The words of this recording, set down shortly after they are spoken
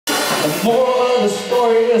The moral of the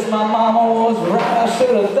story is my mama was right. I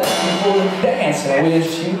should have thanked her for the dance. I wish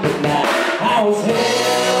she could not. I was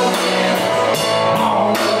hell-bent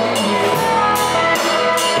on loving you.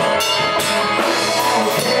 I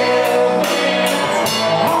was hell-bent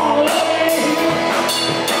on loving you.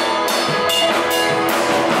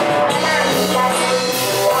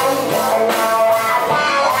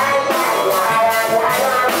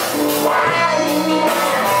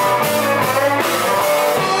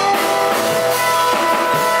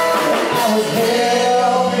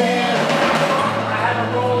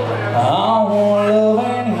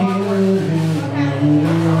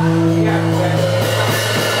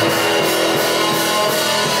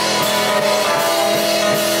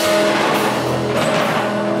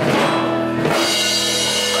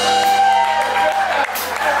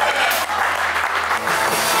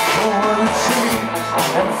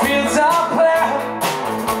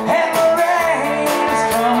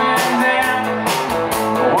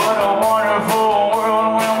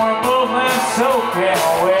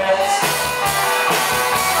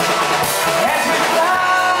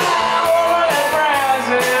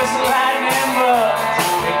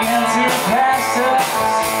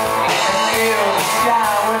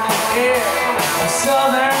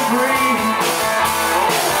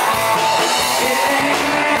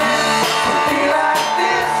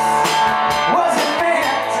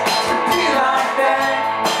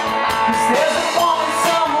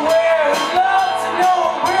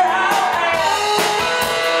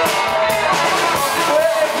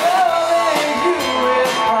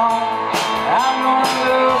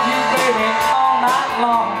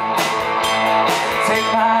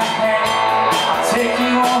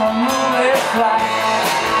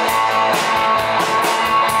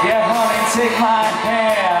 Take my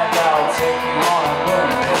hand, I'll take you on a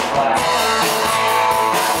moonlit flight.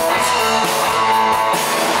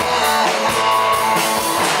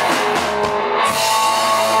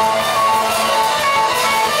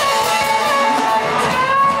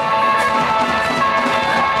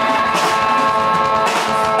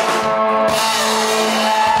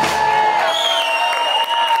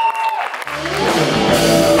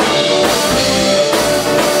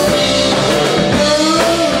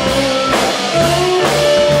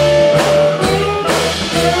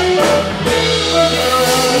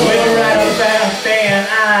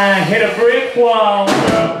 Hit a brick wall.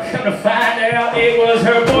 Come to find out it was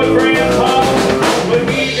her boyfriend Paul. But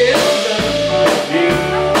he didn't look like you,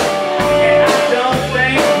 and I don't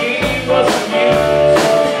think he was amused.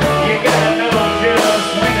 You gotta know just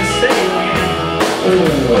when to say when.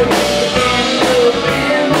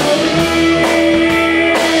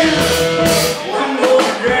 One more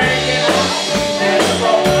drink and I'll see that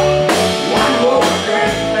fall. One more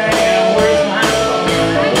drink, man, where's my phone?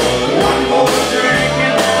 One more drink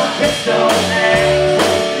and don't ask.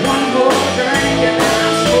 One more drink and then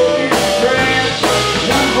I'm smoking straight.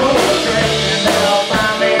 One more drink and then I'll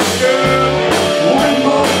find me a girl. One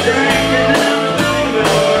more drink and then I'm doing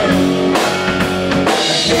good.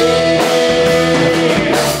 Hey,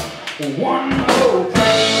 one more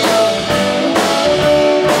drink.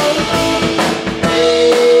 Hey,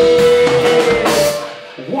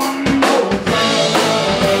 one more drink.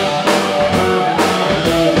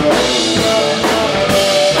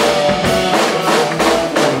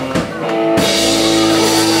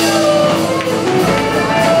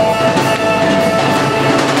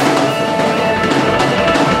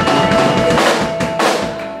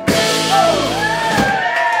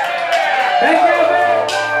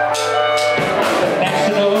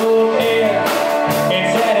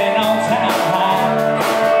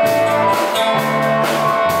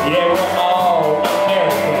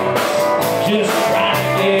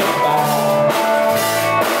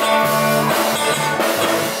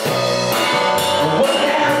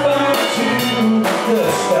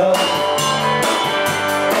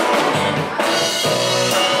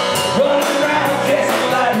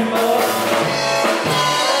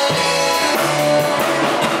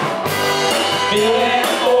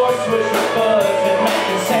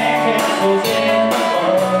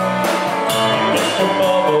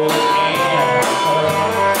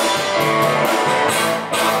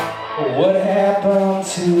 What happened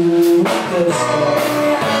to the sky?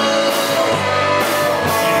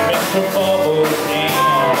 And Mr. Bubbles in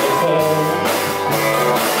the tub.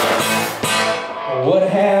 What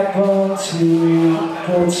happened to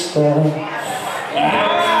the stuff?